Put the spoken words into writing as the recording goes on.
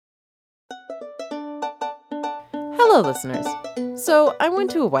Hello, listeners. So, I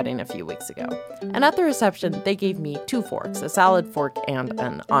went to a wedding a few weeks ago, and at the reception, they gave me 2 forks, a salad fork and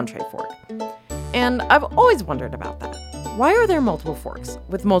an entree fork. And I've always wondered about that. Why are there multiple forks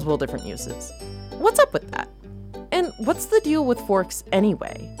with multiple different uses? What's up with that? And what's the deal with forks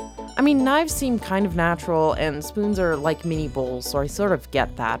anyway? I mean, knives seem kind of natural, and spoons are like mini bowls, so I sort of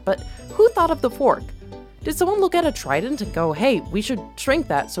get that, but who thought of the fork? Did someone look at a trident and go, hey, we should shrink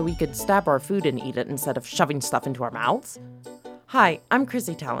that so we could stab our food and eat it instead of shoving stuff into our mouths? Hi, I'm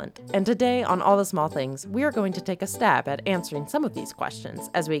Chrissy Talent, and today on All the Small Things, we are going to take a stab at answering some of these questions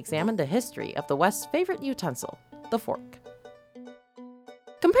as we examine the history of the West's favorite utensil, the fork.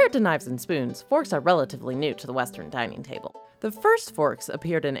 Compared to knives and spoons, forks are relatively new to the Western dining table. The first forks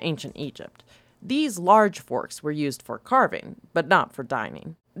appeared in ancient Egypt. These large forks were used for carving, but not for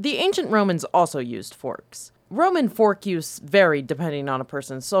dining. The ancient Romans also used forks. Roman fork use varied depending on a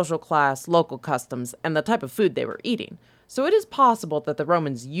person's social class, local customs, and the type of food they were eating, so it is possible that the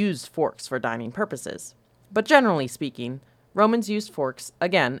Romans used forks for dining purposes. But generally speaking, Romans used forks,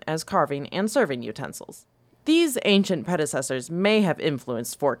 again, as carving and serving utensils. These ancient predecessors may have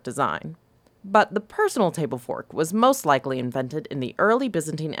influenced fork design, but the personal table fork was most likely invented in the early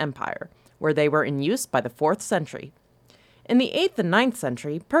Byzantine Empire, where they were in use by the 4th century. In the 8th and 9th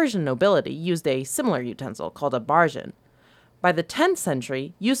century, Persian nobility used a similar utensil called a barjan. By the 10th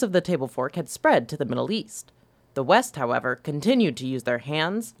century, use of the table fork had spread to the Middle East. The West, however, continued to use their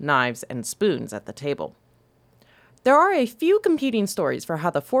hands, knives, and spoons at the table. There are a few competing stories for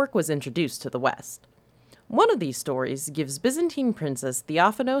how the fork was introduced to the West. One of these stories gives Byzantine Princess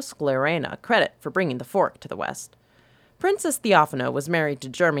Theophano Sklerena credit for bringing the fork to the West. Princess Theophano was married to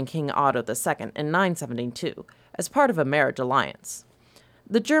German King Otto II in 972 as part of a marriage alliance.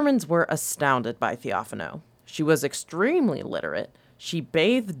 The Germans were astounded by Theophano. She was extremely literate, she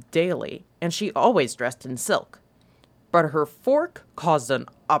bathed daily, and she always dressed in silk. But her fork caused an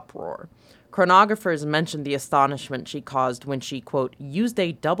uproar. Chronographers mentioned the astonishment she caused when she, quote, used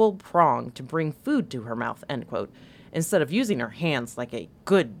a double prong to bring food to her mouth, end quote, instead of using her hands like a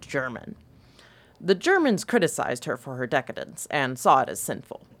good German. The Germans criticized her for her decadence and saw it as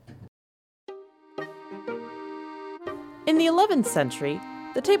sinful. In the 11th century,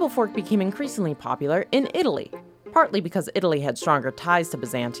 the table fork became increasingly popular in Italy, partly because Italy had stronger ties to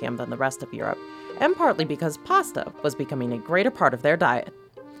Byzantium than the rest of Europe, and partly because pasta was becoming a greater part of their diet.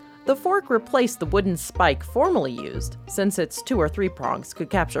 The fork replaced the wooden spike formerly used, since its 2 or 3 prongs could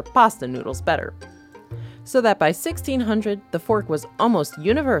capture pasta noodles better. So that by 1600, the fork was almost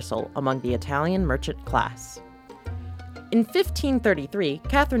universal among the Italian merchant class. In 1533,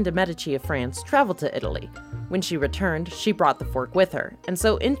 Catherine de' Medici of France traveled to Italy. When she returned, she brought the fork with her, and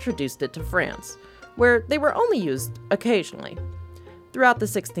so introduced it to France, where they were only used occasionally. Throughout the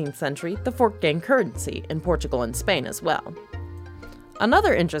 16th century, the fork gained currency in Portugal and Spain as well.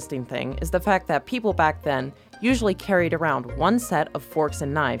 Another interesting thing is the fact that people back then usually carried around one set of forks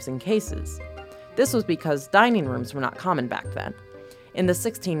and knives in cases. This was because dining rooms were not common back then. In the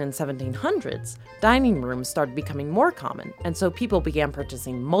 16 and 1700s, dining rooms started becoming more common, and so people began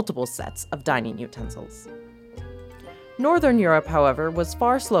purchasing multiple sets of dining utensils. Northern Europe, however, was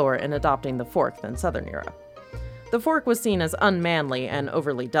far slower in adopting the fork than Southern Europe. The fork was seen as unmanly and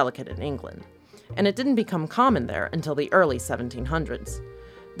overly delicate in England, and it didn't become common there until the early 1700s.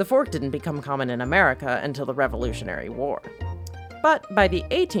 The fork didn't become common in America until the Revolutionary War. But by the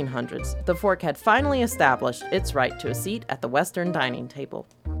 1800s, the fork had finally established its right to a seat at the Western dining table.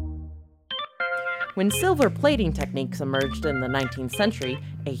 When silver plating techniques emerged in the 19th century,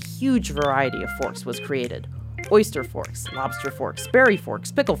 a huge variety of forks was created. Oyster forks, lobster forks, berry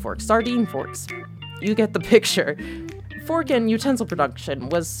forks, pickle forks, sardine forks. You get the picture. Fork and utensil production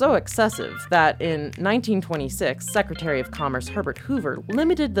was so excessive that in 1926, Secretary of Commerce Herbert Hoover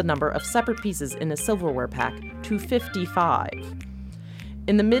limited the number of separate pieces in a silverware pack to 55.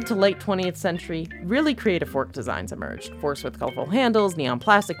 In the mid to late 20th century, really creative fork designs emerged. Forks with colorful handles, neon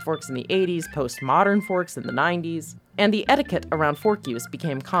plastic forks in the 80s, postmodern forks in the 90s, and the etiquette around fork use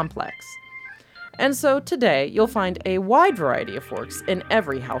became complex. And so today, you'll find a wide variety of forks in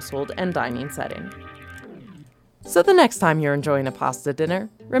every household and dining setting. So the next time you're enjoying a pasta dinner,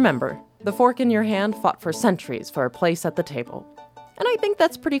 remember, the fork in your hand fought for centuries for a place at the table. And I think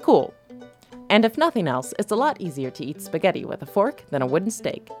that's pretty cool. And if nothing else, it's a lot easier to eat spaghetti with a fork than a wooden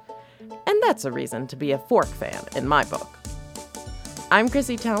steak. And that's a reason to be a fork fan in my book. I'm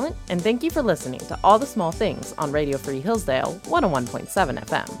Chrissy Talent, and thank you for listening to All the Small Things on Radio Free Hillsdale 101.7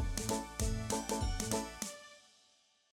 FM.